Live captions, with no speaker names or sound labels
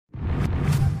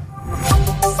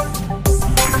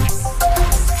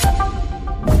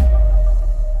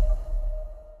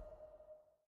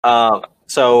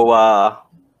So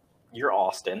you're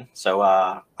Austin.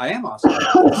 I am Austin.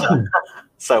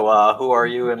 Who are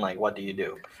you and like what do you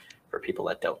do for people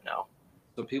that don't know?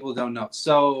 So people don't know.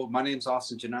 So my name's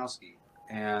Austin Janowski,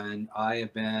 and I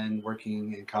have been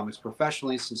working in comics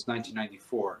professionally since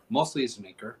 1994, mostly as an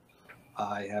inker.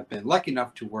 I have been lucky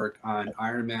enough to work on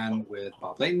Iron Man with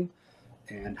Bob Layton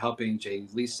and helping Jay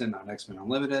Leeson on X-Men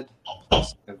Unlimited.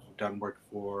 Plus, I've done work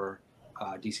for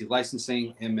DC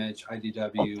Licensing, Image,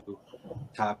 IDW,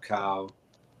 Top Cow,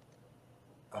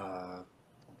 uh,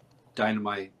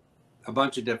 Dynamite, a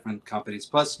bunch of different companies,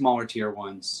 plus smaller tier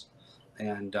ones.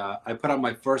 And I put out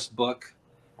my first book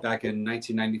back in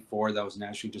 1994 that was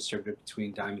nationally distributed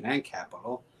between Diamond and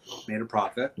Capital, made a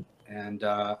profit. And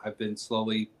I've been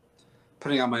slowly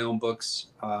putting out my own books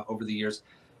over the years.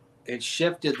 It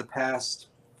shifted the past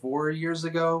 4 years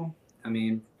ago. I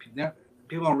mean,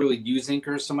 people don't really use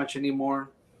inkers so much anymore.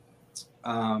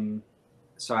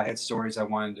 So I had stories I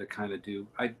wanted to kind of do.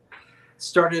 I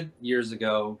started years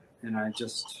ago, and I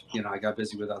just, I got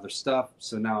busy with other stuff.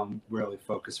 So now I'm really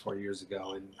focused 4 years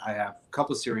ago. And I have a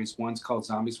couple of series. One's called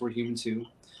Zombies Were Human Too,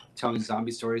 telling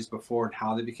zombie stories before and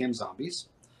how they became zombies.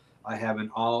 I have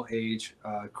an all-age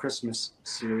Christmas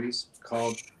series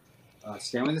called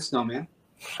Stanley the Snowman.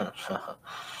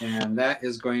 And that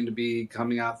is going to be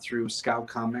coming out through Scout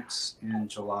Comics in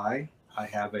July. I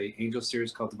have a Angel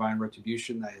series called Divine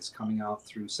Retribution that is coming out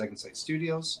through Second Sight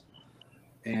Studios.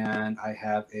 And I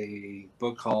have a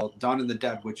book called Dawn of the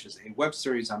Dead, which is a web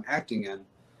series I'm acting in.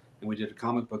 And we did a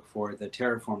comic book for it that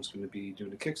Terraform's going to be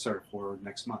doing a Kickstarter for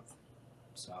next month.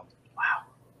 So, wow.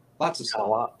 Lots of stuff. A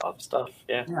lot of stuff,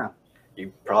 yeah. Yeah.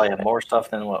 You probably have more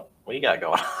stuff than what we got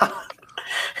going on.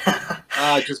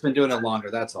 I've just been doing it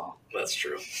longer, that's all. That's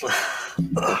true.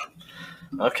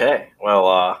 Okay,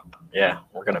 well, yeah,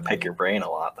 we're going to pick your brain a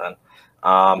lot then.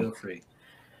 Feel free.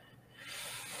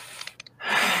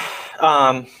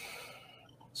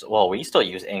 So, we still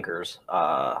use inkers.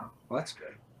 Well, that's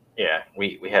good. Yeah,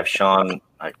 we have Sean.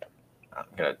 I'm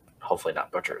gonna hopefully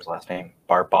not butcher his last name.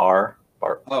 Barbar.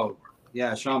 Oh,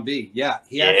 yeah, Sean B. Yeah,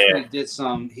 he actually did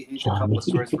some. He inked a couple of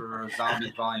stories for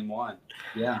Zombies Volume 1.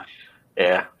 Yeah.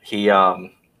 Yeah, he's our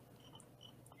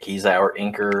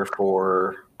inker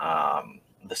for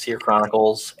the Seer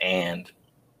Chronicles, and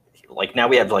like now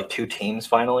we have like two teams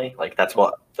finally. Like that's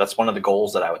one of the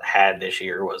goals that I had this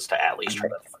year was to at least try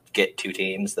to get two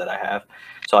teams that I have.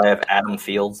 So I have Adam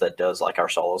Fields that does like our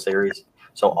solo series.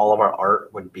 So all of our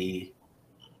art would be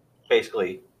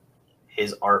basically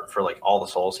his art for like all the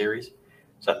solo series.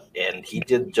 So and he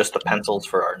did just the pencils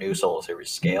for our new solo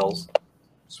series Scales.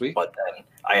 Sweet. But then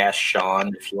I asked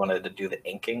Sean if he wanted to do the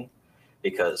inking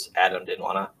because Adam didn't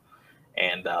want to.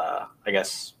 And I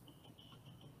guess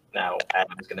now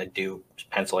Adam's going to do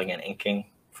penciling and inking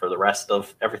for the rest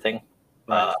of everything.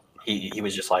 Right. He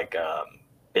was just like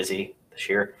busy this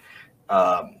year.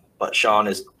 But Sean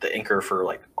is the inker for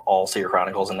like all Seer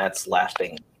Chronicles, and that's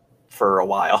lasting for a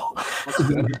while. That's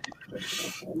good.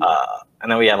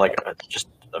 And then we have like just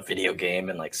a video game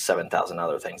and like 7,000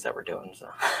 other things that we're doing. So.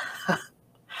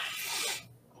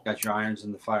 Got your irons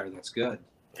in the fire. That's good.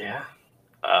 Yeah.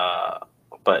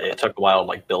 But it took a while to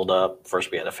like build up. First,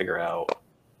 we had to figure out,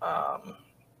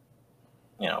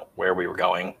 where we were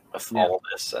going with all of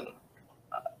this and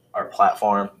our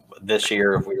platform. This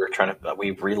year, we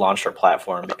relaunched our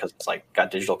platform because it's like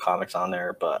got digital comics on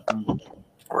there, but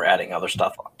we're adding other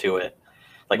stuff to it,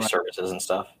 like services and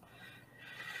stuff.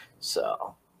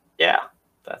 So, yeah,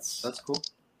 that's cool.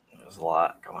 There's a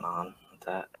lot going on with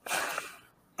that.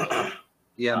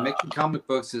 Yeah, making comic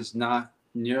books is not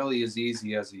nearly as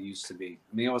easy as it used to be.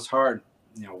 I mean, it was hard,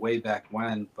 way back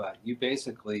when, but you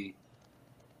basically,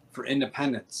 for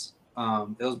independence,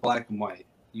 it was black and white.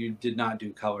 You did not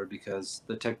do color because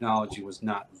the technology was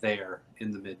not there in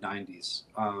the mid-90s.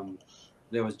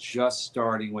 There was just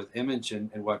starting with Image and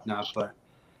whatnot, but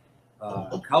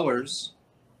colors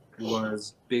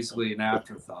was basically an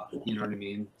afterthought. You know what I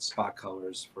mean? Spot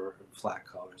colors for flat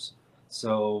colors.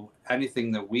 So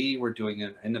anything that we were doing in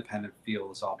an independent field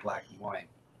was all black and white.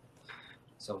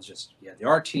 So it was just, the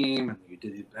art team, and you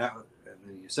did that, and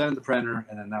then you sent it to the printer,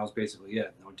 and then that was basically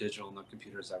it. No digital, no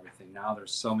computers, everything. Now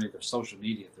there's there's social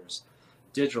media, there's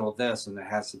digital this, and it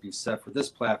has to be set for this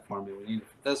platform, and we need it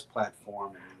for this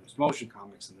platform, and there's motion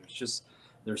comics, and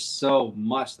there's so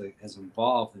much that is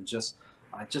involved, and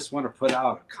I just want to put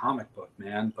out a comic book,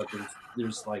 man. But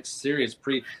there's like serious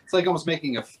it's like almost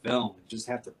making a film. You just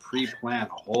have to pre-plan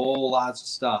a whole lot of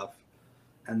stuff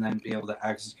and then be able to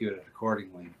execute it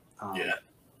accordingly.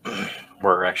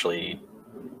 We're actually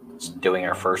doing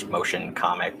our first motion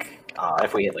comic.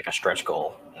 If we had like a stretch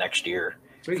goal next year,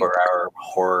 Sweet. for our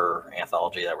horror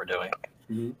anthology that we're doing.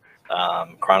 Mhm.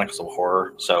 Chronicles of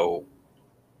Horror. So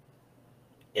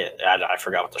I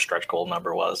forgot what the stretch goal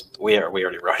number was. We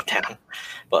already wrote it down.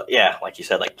 But yeah, like you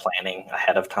said, like planning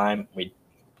ahead of time. We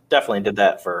definitely did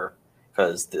that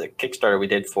because the Kickstarter we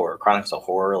did for Chronicles of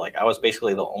Horror, like I was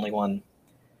basically the only one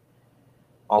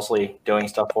mostly doing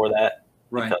stuff for that.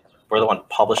 Right. Because we're the one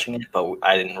publishing it, but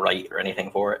I didn't write or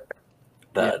anything for it.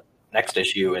 The Yeah. next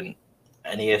issue and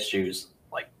any issues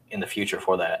like in the future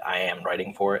for that, I am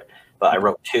writing for it. But I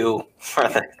wrote 2 for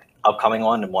the upcoming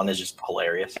one, and one is just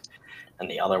hilarious, and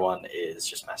the other one is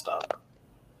just messed up.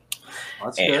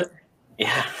 That's And good.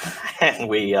 yeah, and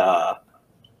we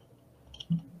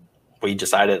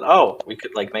decided, we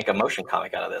could like make a motion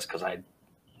comic out of this because I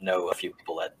know a few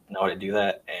people that know how to do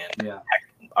that, and Yeah.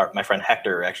 my friend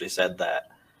Hector actually said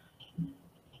that,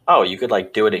 you could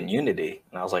like do it in Unity,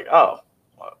 and I was like, well,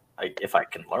 if I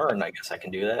can learn, I guess I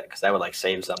can do that because that would like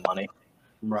save some money.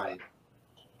 Right.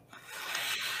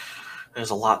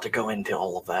 There's a lot to go into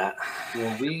all of that.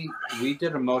 Well, we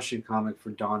did a motion comic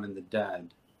for Dawn of the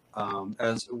Dead,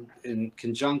 as in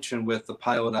conjunction with the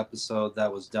pilot episode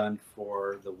that was done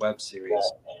for the web series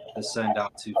to send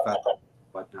out to festivals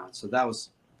and whatnot. So that was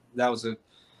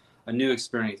a new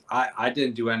experience. I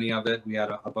didn't do any of it. We had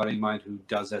a buddy of mine who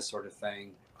does that sort of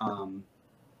thing.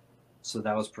 So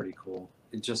that was pretty cool.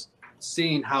 It just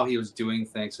seeing how he was doing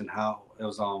things and how it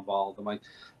was all involved. I'm like,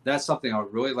 that's something I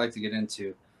would really like to get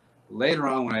into later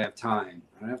on when I have time.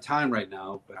 I don't have time right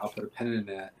now, but I'll put a pin in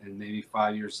it, and maybe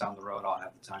 5 years down the road, I'll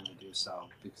have the time to do so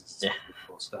because it's really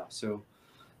cool stuff. So,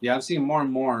 yeah, I'm seeing more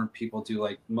and more people do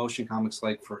like motion comics,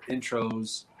 like for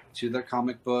intros to their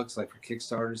comic books, like for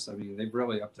Kickstarters. I mean, they've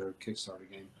really upped their Kickstarter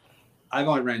game. I've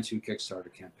only ran 2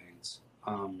 Kickstarter campaigns.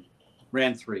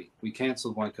 Ran 3. We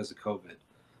canceled one because of COVID,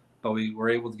 but we were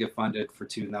able to get funded for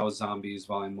 2, and that was Zombies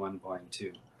Volume 1, Volume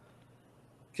 2.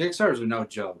 Kickstarters are no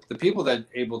joke. The people that are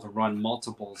able to run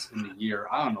multiples in the year,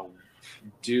 I don't know,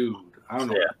 dude. I don't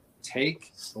know what they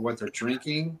take or what they're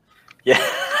drinking. Yeah.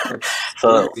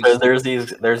 So there's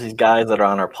these guys that are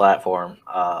on our platform,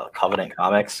 Covenant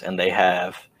Comics, and they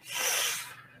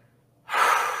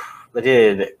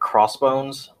did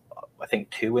Crossbones, I think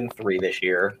 2 and 3 this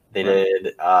year. They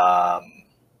did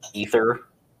Ether,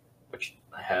 which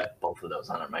I have both of those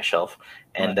on my shelf,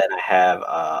 and then I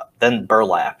have then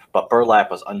Burlap, but Burlap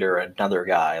was under another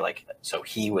guy, like, so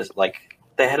he was like,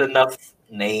 they had enough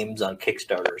names on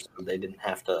Kickstarter, so they didn't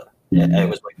have to. It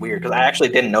was like weird because I actually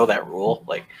didn't know that rule.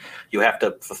 Like, you have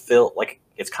to fulfill, like,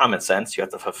 it's common sense. You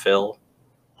have to fulfill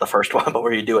the first one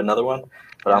before you do another one.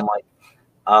 But I'm like,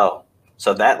 oh,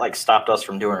 so that like stopped us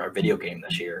from doing our video game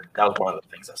this year. That was one of the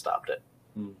things that stopped it,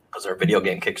 because our video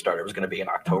game Kickstarter was going to be in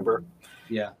October.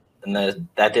 Yeah. And then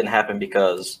that didn't happen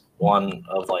because one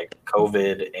of like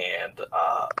COVID, and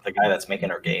the guy that's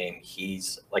making our game,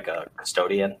 he's like a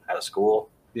custodian at a school.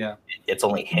 Yeah. It's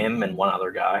only him and one other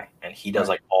guy, and he does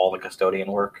like all the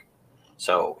custodian work.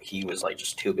 So he was like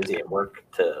just too busy at work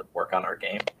to work on our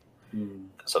game.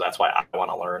 So that's why I want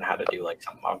to learn how to do like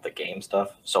some of the game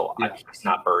stuff. So he's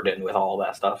not burdened with all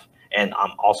that stuff. And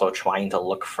I'm also trying to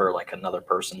look for like another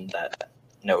person that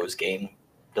knows game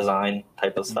design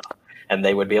type of stuff, and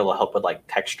they would be able to help with like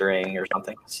texturing or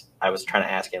something. I was trying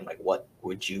to ask him, like, what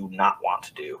would you not want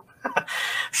to do?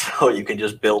 So you can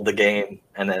just build the game,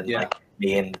 and then like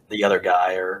me and the other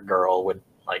guy or girl would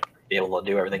like be able to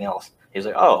do everything else. He's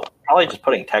like, oh, probably just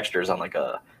putting textures on like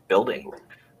a building.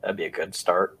 That'd be a good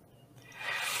start.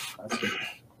 That's good.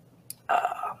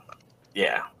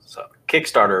 Yeah. So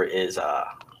Kickstarter is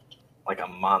like a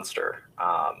monster.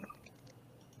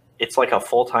 It's like a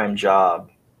full-time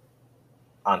job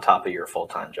on top of your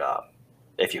full-time job,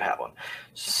 if you have one.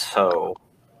 So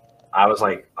I was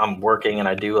like, I'm working and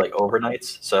I do like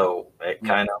overnights, so it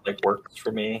kind of like works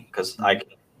for me because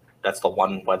that's the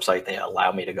one website they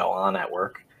allow me to go on at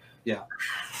work. Yeah.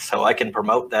 So I can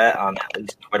promote that on at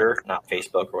least Twitter, not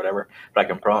Facebook or whatever, but I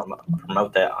can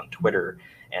promote that on Twitter,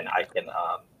 and I can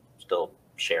still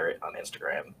share it on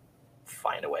Instagram,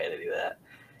 find a way to do that.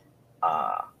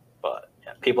 But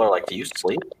yeah, people are like, do you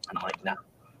sleep? And I'm like, no.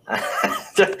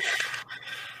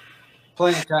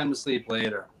 Plenty of time to sleep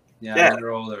later. Yeah. When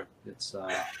you're older, it's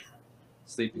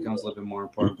sleep becomes a little bit more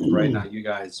important. But right now, you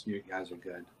guys are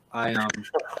good.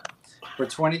 For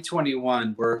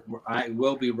 2021, I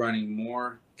will be running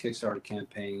more Kickstarter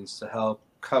campaigns to help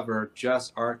cover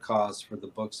just our costs for the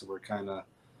books that we're kind of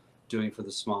doing for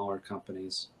the smaller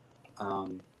companies.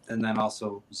 And then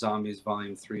also Zombies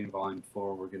Volume 3 and Volume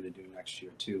 4 we're going to do next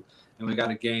year too. And we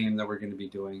got a game that we're going to be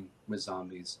doing with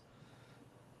zombies.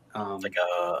 Like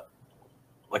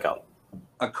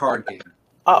a card game.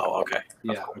 Oh, okay.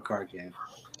 Yeah, a card game.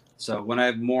 So when I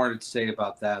have more to say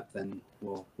about that, then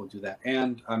we'll do that.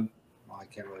 And well, I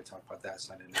can't really talk about that,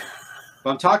 so I didn't know. But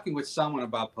I'm talking with someone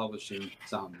about publishing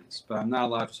zombies, but I'm not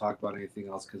allowed to talk about anything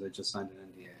else because I just signed an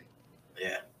NDA.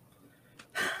 Yeah.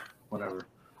 Whatever.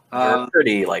 We're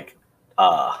pretty like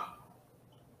I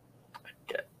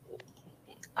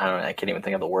don't know, I can't even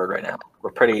think of the word right now.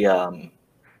 We're pretty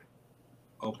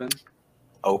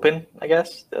open, I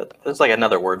guess. There's like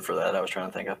another word for that I was trying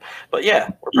to think of. But yeah,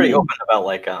 we're pretty open about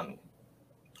like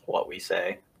what we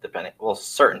say, depending. Well,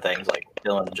 certain things like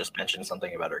Dylan just mentioned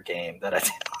something about her game that I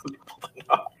didn't want people to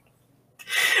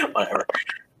know. Whatever.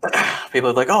 People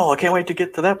are like, "Oh, I can't wait to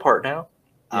get to that part now."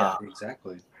 Yeah,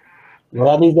 exactly.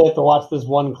 Well, that means they have to watch this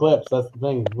one clip. So that's the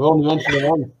thing. We only mentioned it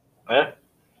once. Yeah.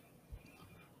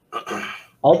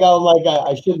 I'm like,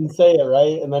 I shouldn't say it,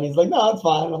 right? And then he's like, "No, it's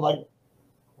fine." I'm like,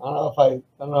 I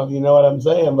don't know if you know what I'm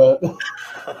saying, but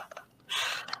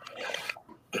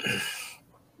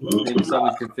maybe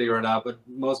someone can figure it out. But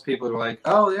most people are like,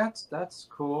 "Oh, that's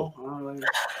cool." I don't really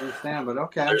understand, but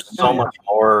okay. There's so much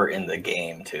more in the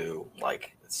game too.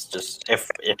 Like it's just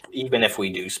even if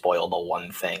we do spoil the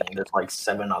one thing, there's like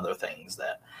 7 other things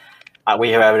that we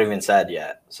haven't even said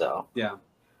yet. So yeah,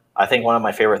 I think one of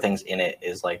my favorite things in it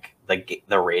is like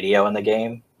the radio in the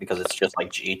game because it's just like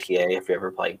GTA. If you ever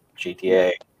play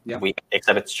GTA,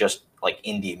 except it's just like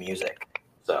indie music.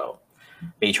 So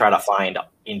we try to find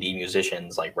indie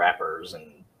musicians like rappers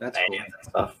and bands and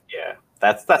stuff. Yeah,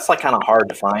 that's like kind of hard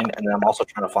to find. And then I'm also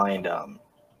trying to find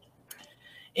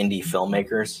indie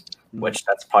filmmakers, which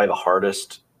that's probably the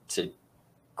hardest to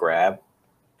grab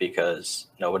because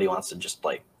nobody wants to just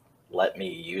like let me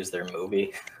use their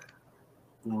movie.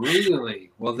 Really?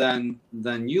 Well, then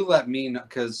you let me know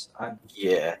because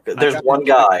there's one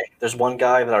guy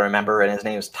that I remember, and his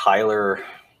name is Tyler.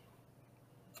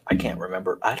 I can't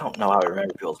remember. I don't know how to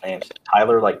remember people's names.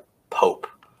 Tyler like Pope,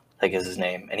 like is his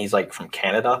name, and he's like from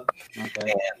Canada.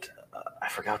 Okay. And I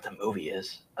forgot what the movie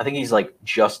is. I think he's like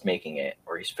just making it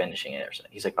or he's finishing it or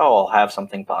something. He's like, "Oh, I'll have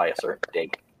something by a certain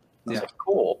date." I was like,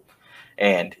 "Cool,"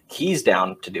 and he's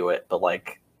down to do it, but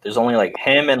like. There's only like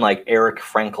him and like Eric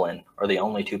Franklin are the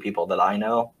only 2 people that I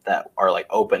know that are like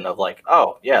open of like,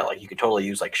 oh yeah, like you could totally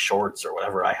use like shorts or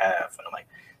whatever I have. And I'm like,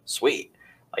 sweet.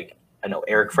 Like I know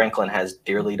Eric Franklin has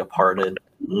Dearly Departed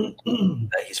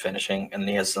that he's finishing, and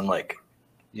he has some like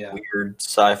weird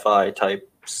sci-fi type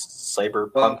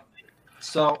cyberpunk. Well,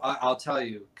 so I'll tell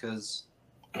you because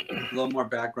a little more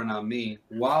background on me.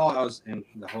 While I was in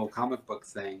the whole comic book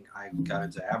thing, I got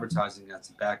into advertising as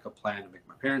a backup plan to make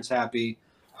my parents happy.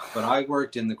 But I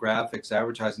worked in the graphics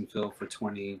advertising field for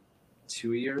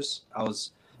 22 years. I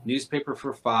was newspaper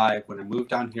for 5. When I moved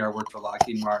down here, I worked for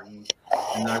Lockheed Martin,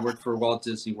 and then I worked for Walt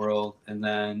Disney World, and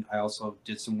then I also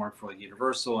did some work for like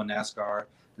Universal and NASCAR,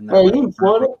 and then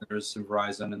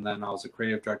Verizon, and then I was a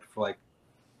creative director for like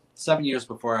 7 years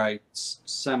before I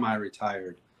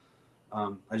semi-retired.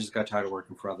 I just got tired of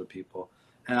working for other people,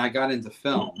 and I got into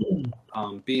film,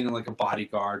 being like a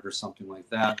bodyguard or something like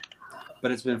that.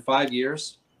 But it's been 5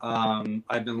 years.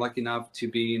 I've been lucky enough to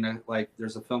be in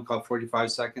there's a film called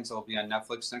 45 Seconds. It'll be on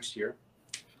Netflix next year.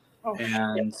 Oh,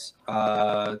 and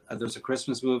there's a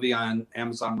Christmas movie on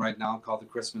Amazon right now called The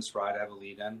Christmas Ride. I have a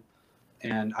lead in.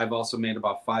 And I've also made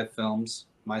about 5 films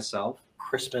myself.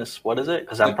 Christmas, what is it?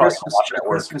 Because I'm probably watching it.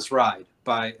 Christmas Ride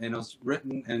and it was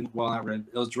written and not written.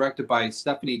 It was directed by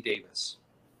Stephanie Davis.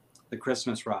 The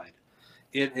Christmas Ride.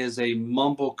 It is a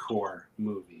mumblecore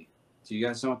movie. Do you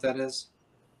guys know what that is?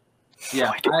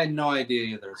 Yeah, I had no idea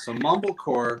either. So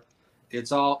mumblecore,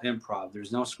 it's all improv.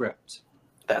 There's no script.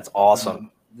 That's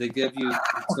awesome. They give you,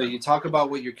 so you talk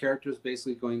about what your character is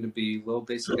basically going to be, little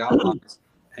basic outlines,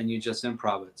 and you just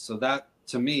improv it. So that,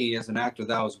 to me, as an actor,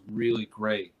 that was really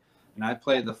great. And I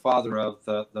played the father of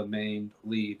the main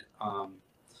lead,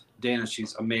 Dana.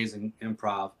 She's amazing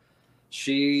improv.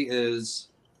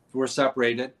 We're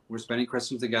separated. We're spending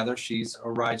Christmas together. She's a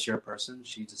rideshare person.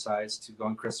 She decides to go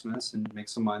on Christmas and make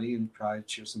some money and try to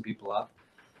cheer some people up.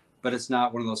 But it's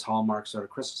not one of those Hallmark sort of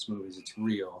Christmas movies. It's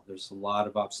real. There's a lot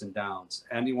of ups and downs.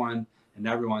 Anyone and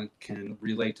everyone can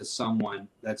relate to someone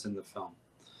that's in the film.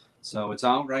 So it's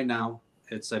out right now.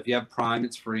 It's if you have Prime,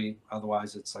 it's free.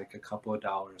 Otherwise, it's like a couple of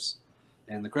dollars.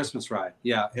 And The Christmas Ride,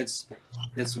 yeah, it's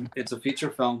a feature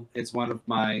film. It's one of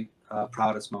my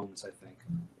proudest moments, I think,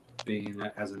 being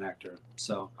as an actor.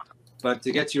 So, but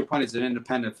to get to your point, as an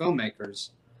independent filmmakers,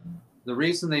 the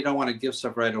reason they don't want to give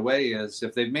stuff right away is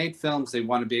if they've made films, they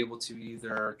want to be able to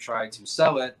either try to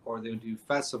sell it or they do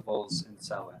festivals and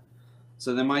sell it.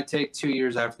 So they might take 2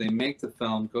 years after they make the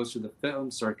film, goes through the film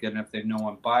circuit, and if no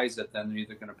one buys it, then they're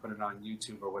either going to put it on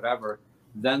YouTube or whatever,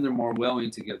 then they're more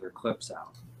willing to give their clips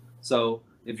out. So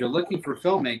if you're looking for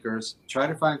filmmakers, try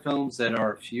to find films that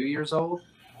are a few years old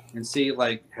and see,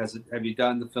 like, have you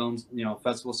done the films,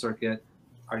 festival circuit?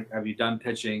 Have you done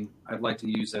pitching? I'd like to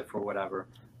use it for whatever.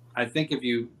 I think if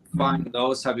you find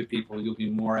those type of people, you'll be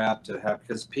more apt to have,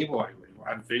 because people are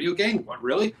like, a video game? What,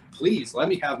 really? Please let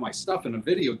me have my stuff in a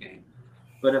video game.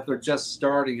 But if they're just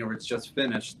starting or it's just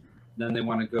finished, then they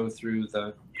want to go through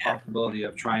the possibility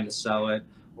of trying to sell it,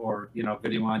 or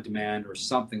video on demand or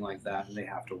something like that, and they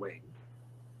have to wait.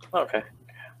 Okay.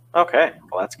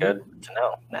 Well, that's good to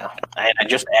know. Now I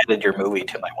just added your movie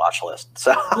to my watch list.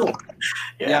 So Cool.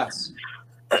 yeah. Yes.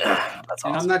 That's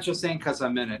awesome. And I'm not just saying because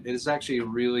I'm in it. It is actually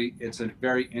it's a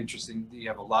very interesting. You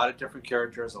have a lot of different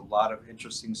characters, a lot of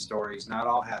interesting stories. Not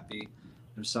all happy.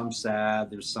 There's some sad.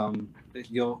 There's some.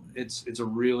 It's a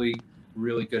really,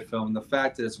 really good film. The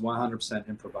fact that it's 100%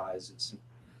 improvised, it's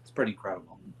pretty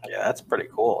incredible. Yeah, that's pretty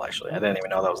cool. Actually, I didn't even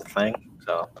know that was a thing.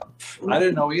 So I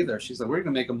didn't know either. She's like, "We're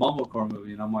gonna make a Mumblecore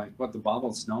movie," and I'm like, "What? The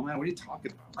Bobble Snowman? What are you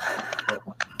talking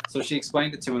about?" So she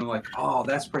explained it to me, and I'm like, "Oh,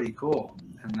 that's pretty cool."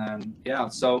 And then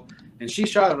and she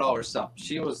shot it all herself.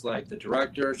 She was like the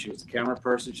director, she was the camera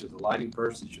person, she was the lighting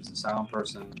person, she was the sound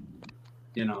person.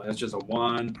 It's just a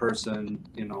one person,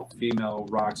 female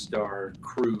rock star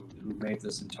crew who made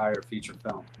this entire feature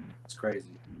film. It's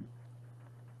crazy.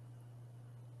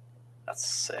 that's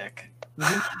sick.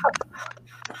 It's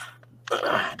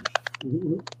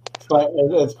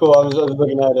cool. I was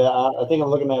looking at it. I think I'm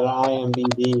looking at an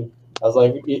IMDb. I was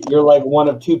like, you're like one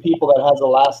of two people that has a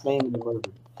last name in the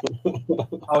movie.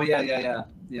 Oh yeah.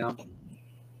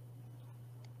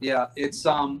 It's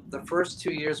the first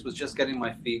 2 years was just getting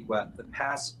my feet wet. The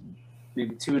past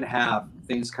maybe 2.5,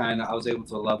 things I was able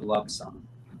to level up some.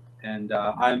 And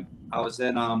I was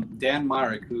in Dan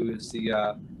Myrick, who is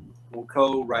the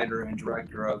co-writer and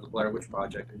director of the Blair Witch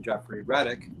Project, and Jeffrey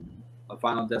Reddick of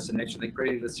Final Destination. They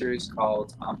created a series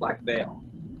called Black Veil,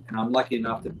 and I'm lucky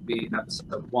enough to be in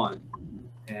episode 1,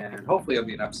 and hopefully I'll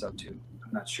be in episode 2.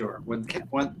 I'm not sure. When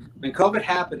COVID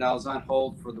happened, I was on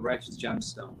hold for The Righteous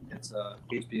Gemstone. It's a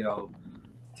HBO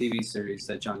TV series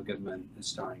that John Goodman is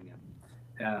starring in.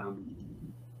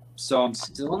 So I'm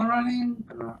still in the running.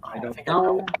 I don't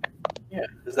know. Yeah,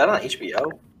 is that on HBO?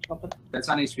 Something? That's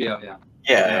on HBO. Yeah.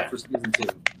 Yeah. For season 2.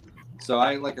 So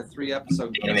I like a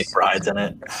 3-episode. Danny McBride's in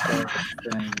it.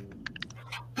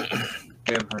 I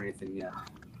haven't heard anything yet.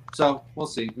 So we'll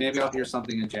see. Maybe I'll hear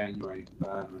something in January.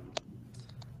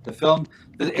 The film,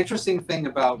 the interesting thing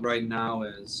about right now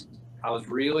is I was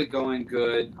really going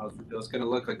good. It was going to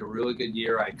look like a really good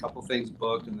year. I had a couple things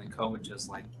booked, and then COVID just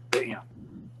like, bam.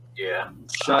 Yeah.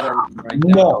 Shut everything right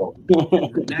down. No.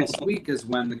 The next week is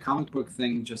when the comic book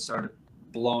thing just started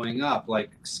blowing up.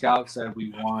 Like Scout said,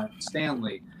 we want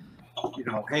Stanley.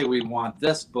 Hey, we want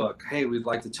this book. Hey, we'd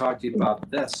like to talk to you about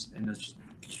this. And it's just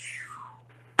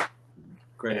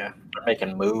great. Yeah. They're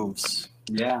making moves.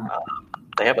 Yeah.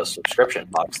 They have a subscription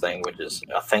box thing, which is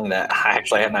a thing that I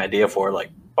actually had an idea for, like,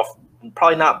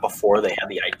 probably not before they had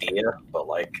the idea, but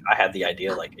like I had the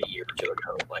idea like a year or 2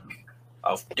 ago, like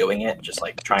of doing it, just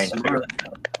like trying to figure that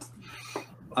out.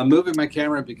 I'm moving my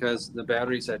camera because the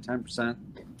battery's at 10%,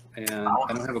 and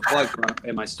I don't have a plug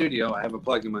in my studio. I have a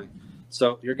plug in my.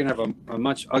 So you're gonna have a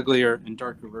much uglier and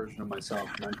darker version of myself,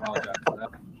 and I apologize for that.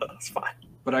 That's fine.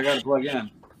 But I got to plug in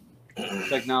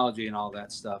technology and all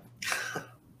that stuff.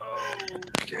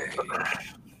 Okay.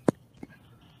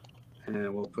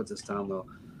 And we'll put this down low.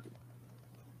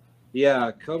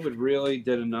 Yeah, COVID really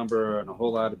did a number on a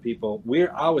whole lot of people.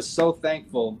 I was so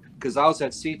thankful because I was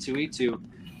at C2E2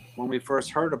 when we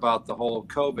first heard about the whole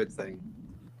COVID thing.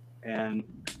 And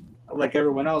like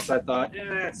everyone else, I thought,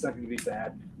 it's not going to be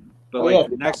bad. But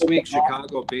the next week,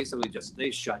 Chicago basically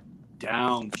they shut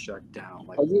down.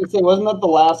 Like, I was going to say, wasn't that the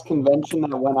last convention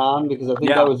that went on? Because I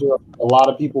think that was where a lot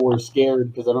of people were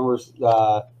scared. Because I remember,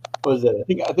 what was it? I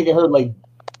think I heard like,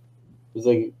 is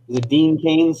it Dean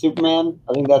Cain, Superman?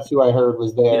 I think that's who I heard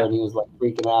was there, and he was like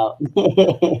freaking out.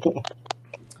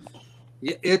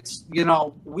 It's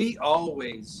we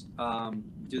always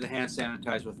do the hand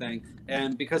sanitizer thing,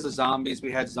 and because of zombies,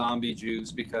 we had zombie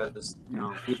juice because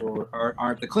people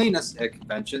aren't the cleanest at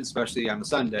conventions, especially on a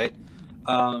Sunday.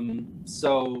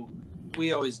 So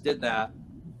we always did that,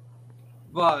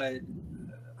 but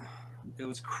it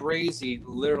was crazy.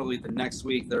 Literally the next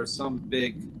week, there was some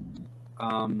big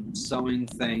sewing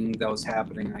thing that was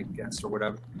happening, I guess, or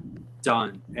whatever,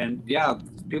 done. And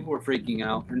people were freaking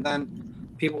out, and then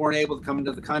people weren't able to come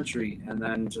into the country, and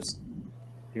then just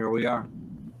here we are.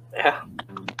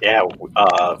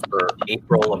 For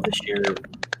April of this year,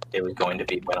 it was going to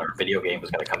be when our video game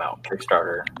was going to come out on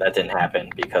Kickstarter. That didn't happen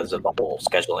because of the whole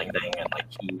scheduling thing, and like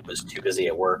he was too busy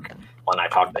at work. When I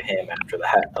talked to him after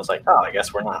that, I was like, oh, I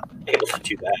guess we're not able to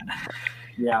do that.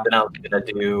 Yeah. Then I was going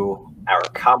to do our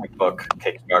comic book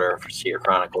Kickstarter for Seer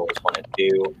Chronicles 1 and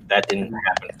 2. That didn't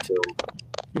happen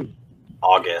until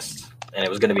August, and it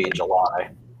was going to be in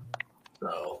July.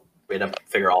 So we had to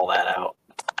figure all that out.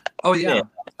 Oh yeah.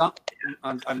 I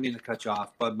didn't mean to cut you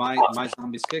off, but my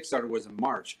Zombies Kickstarter was in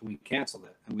March, and we canceled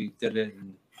it, and we did it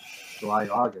in July,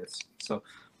 August. So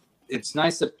it's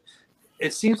nice that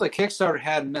it seems like Kickstarter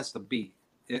hadn't missed a beat.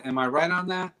 Am I right on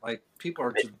that? Like people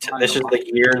are just this is the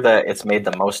year that it's made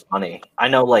the most money. I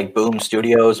know like Boom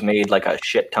Studios made like a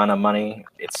shit ton of money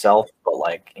itself, but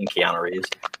like in Keanu Reeves.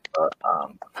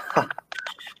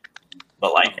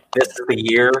 But like this is the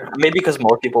year, maybe because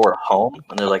more people were home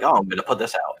and they're like, oh, I'm gonna put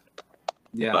this out.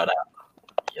 Yeah. But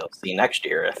you'll see next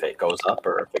year if it goes up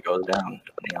or if it goes down,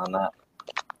 depending on that.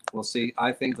 We'll see.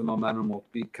 I think the momentum will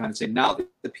be kind of same. Now that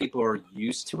the people are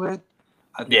used to it,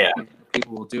 I think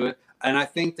people will do it. And I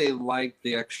think they like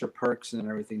the extra perks and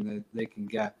everything that they can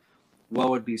get.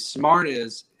 What would be smart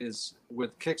is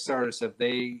with Kickstarters,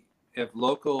 if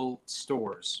local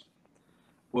stores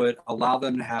would allow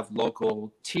them to have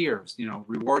local tiers,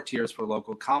 reward tiers for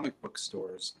local comic book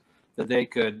stores, that they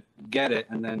could get it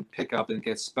and then pick up and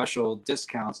get special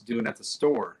discounts doing at the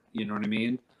store. You know what I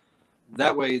mean?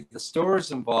 That way the store is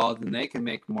involved and they can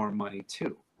make more money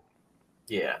too.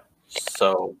 Yeah.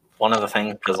 So one of the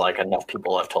things, because like enough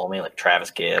people have told me, like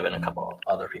Travis Gibb and a couple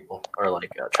other people, or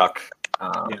like Chuck,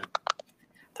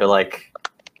 they're like,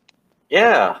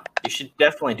 yeah, you should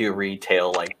definitely do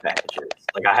retail like packages.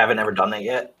 Like I haven't ever done that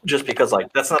yet, just because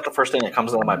like that's not the first thing that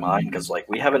comes into my mind, because like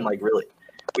we haven't like really,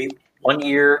 one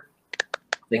year,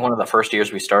 I think one of the first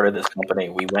years we started this company,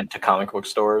 we went to comic book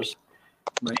stores,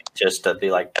 just to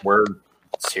be like, we're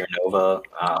Seer Nova,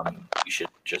 you should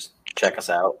just check us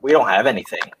out. We don't have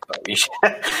anything, but we should.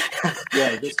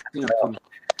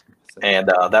 And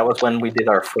that was when we did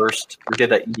an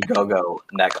Indiegogo,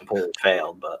 and that completely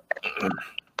failed. But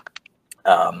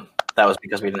that was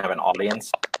because we didn't have an audience,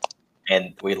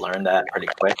 and we learned that pretty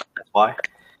quick. That's why.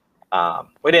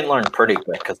 We didn't learn pretty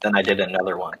quick, because then I did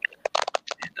another one.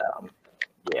 And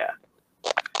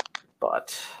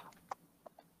but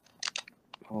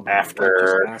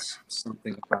after I just asked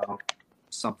something about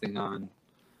something on,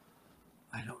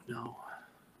 I don't know.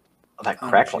 That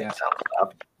crackling sound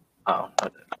up. Oh.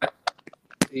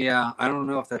 Yeah, I don't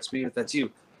know if that's me or if that's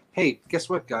you. Hey, guess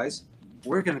what, guys?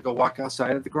 We're going to go walk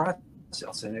outside of the garage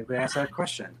sale and anybody ask that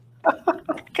question.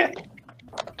 Okay.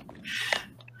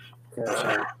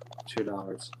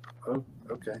 $2. Oh,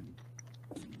 okay.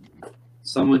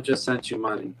 Someone just sent you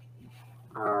money.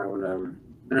 All right, whatever.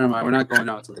 Never mind. We're not going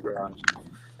out to the garage.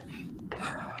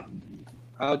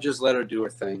 I'll just let her do her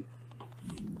thing.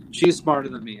 She's smarter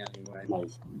than me anyway.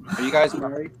 Nice. Are you guys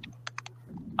married?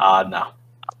 No.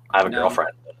 I have a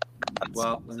girlfriend.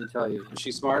 Well, let me tell you. If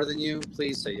she's smarter than you,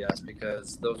 please say yes,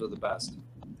 because those are the best.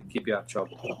 They keep you out of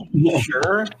trouble.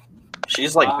 Sure.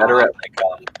 She's like better at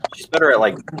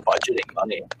like budgeting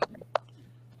money.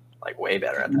 Like way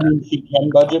better at that. She can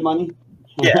budget money?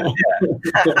 Yeah.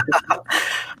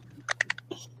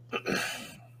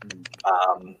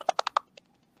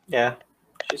 Yeah,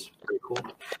 she's pretty cool.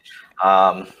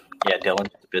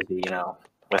 Dylan's busy,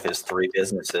 with his 3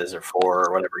 businesses or 4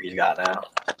 or whatever he's got now.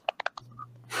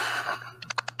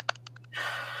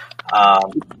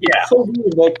 It's so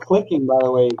weird, that clicking, by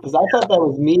the way, because I thought that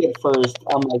was me at first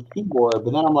on my keyboard,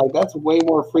 but then I'm like, that's way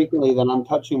more frequently than I'm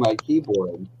touching my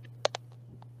keyboard.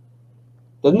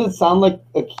 Doesn't it sound like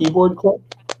a keyboard click?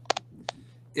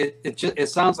 It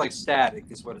sounds like static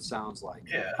is what it sounds like.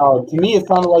 Yeah. Oh, to me it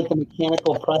sounded like the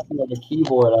mechanical pressing of a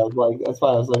keyboard. I was like, that's why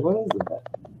I was like, what is that?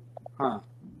 Huh.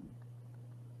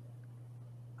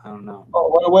 I don't know. Oh,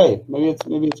 it went away.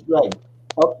 Maybe it's Greg.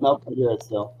 Oh, nope, I hear it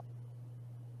still.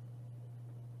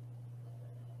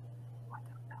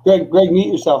 Greg,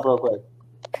 mute yourself real quick.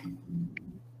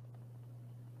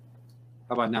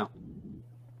 How about now?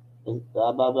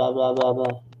 Blah, blah, blah, blah, blah,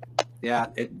 blah. Yeah,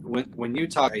 when you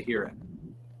talk, I hear it.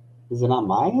 Is it not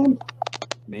my end?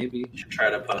 Maybe. You should try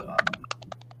to put it on.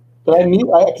 But I mute,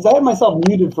 because I had myself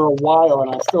muted for a while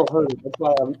and I still heard it. That's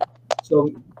why I'm so.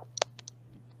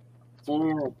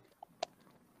 You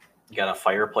got a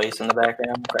fireplace in the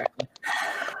background cracking?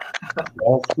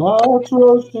 Chestnuts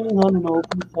roasting on an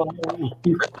open fire.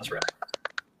 That's right.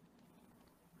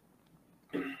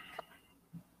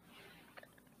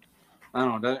 I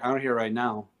don't hear it right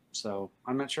now, so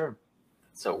I'm not sure.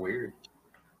 So weird.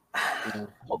 Yeah.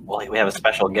 Well, we have a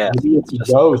special guest. Maybe it's a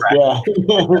Just ghost, crack.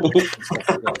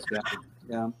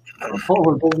 Yeah. Oh,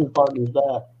 we're business partners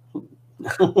back.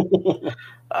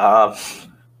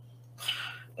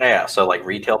 Yeah, so like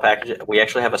retail packages, we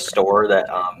actually have a store that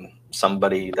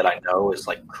somebody that I know is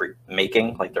like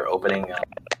making, like they're opening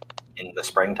in the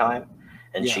springtime,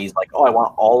 and Yeah. she's like, "Oh, I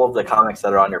want all of the comics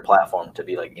that are on your platform to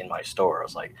be like in my store." I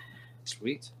was like,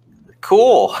 Sweet.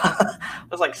 "Cool."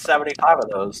 There's like 75 of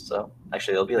those, so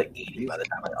actually it'll be like 80 by the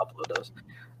time I upload those.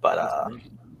 But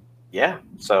yeah,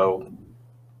 so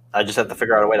I just have to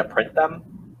figure out a way to print them.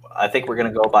 I think we're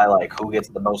gonna go by like who gets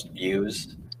the most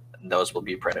views, and those will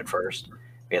be printed first.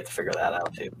 We have to figure that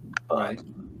out too. But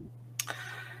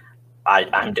Right.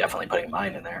 I'm definitely putting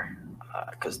mine in there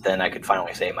because then I could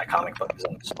finally say my comic book is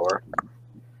in the store.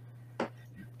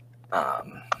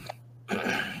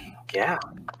 Yeah.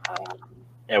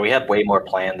 Yeah, we had way more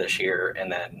planned this year, and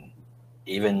then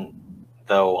even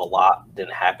though a lot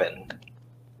didn't happen,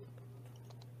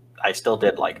 I still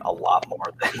did like a lot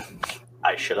more than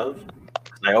I should have.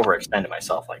 I overextended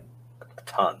myself like a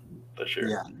ton this year.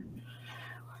 Yeah.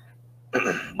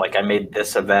 Like I made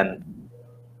this event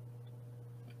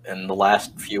in the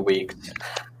last few weeks,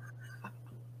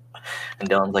 and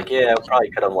Dylan's like, "Yeah, I probably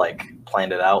could have like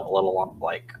planned it out a little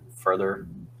like further."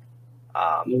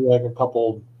 Maybe like a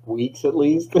couple weeks at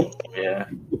least. Yeah,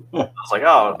 I was like,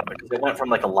 "Oh," because it went from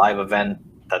like a live event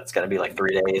that's gonna be like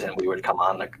 3 days, and we would come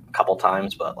on a couple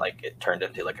times, but like it turned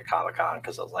into like a Comic-Con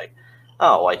because I was like,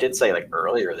 "Oh, well, I did say like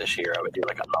earlier this year I would do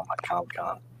like a online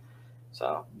Comic-Con,"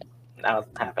 so now it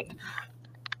happened.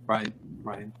 Right.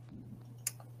 Right.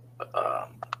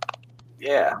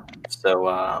 Yeah.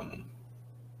 So,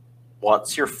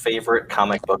 what's your favorite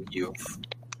comic book you've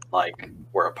like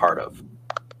were a part of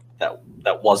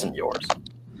that wasn't yours?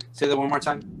 Say that one more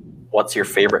time. What's your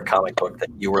favorite comic book that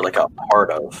you were like a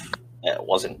part of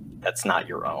that's not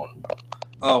your own?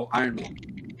 Oh, Iron Man.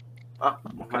 Oh,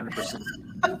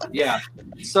 100%. Yeah.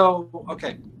 So,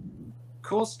 okay.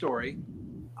 Cool story.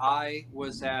 I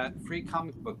was at Free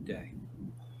Comic Book Day,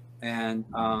 and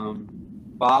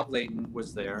Bob Layton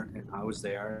was there, and I was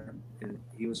there, and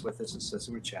he was with us, and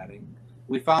we were chatting.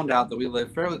 We found out that we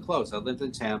lived fairly close. I lived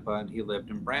in Tampa, and he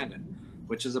lived in Brandon,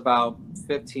 which is about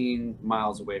 15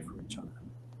 miles away from each other.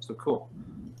 So cool.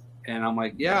 And I'm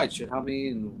like, yeah, it should help me,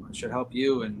 and I should help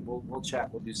you, and we'll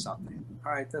chat. We'll do something.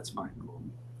 All right, that's fine. Cool.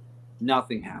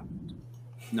 Nothing happened.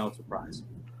 No surprise.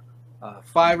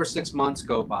 5 or 6 months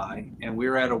go by, and we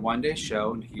were at a one-day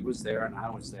show, and he was there, and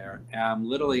I was there. And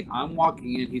I'm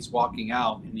walking in, he's walking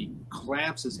out, and he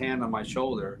clamps his hand on my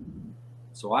shoulder.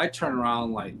 So I turn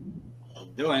around like, what are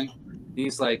you doing? And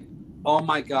he's like, oh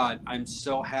my God, I'm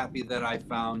so happy that I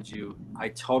found you. I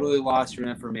totally lost your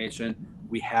information.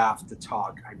 We have to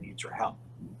talk. I need your help.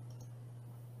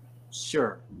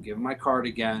 Sure. Give him my card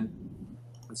again.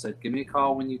 I said, give me a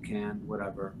call when you can,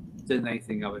 whatever. Didn't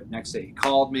anything of it. Next day he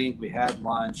called me. We had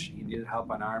lunch. He needed help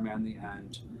on Iron Man in the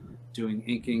end, doing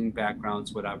inking,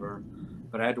 backgrounds, whatever.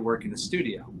 But I had to work in a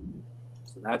studio.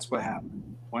 So that's what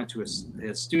happened. Went to his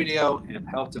studio and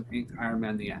helped him ink Iron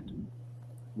Man in the end,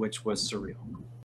 which was surreal.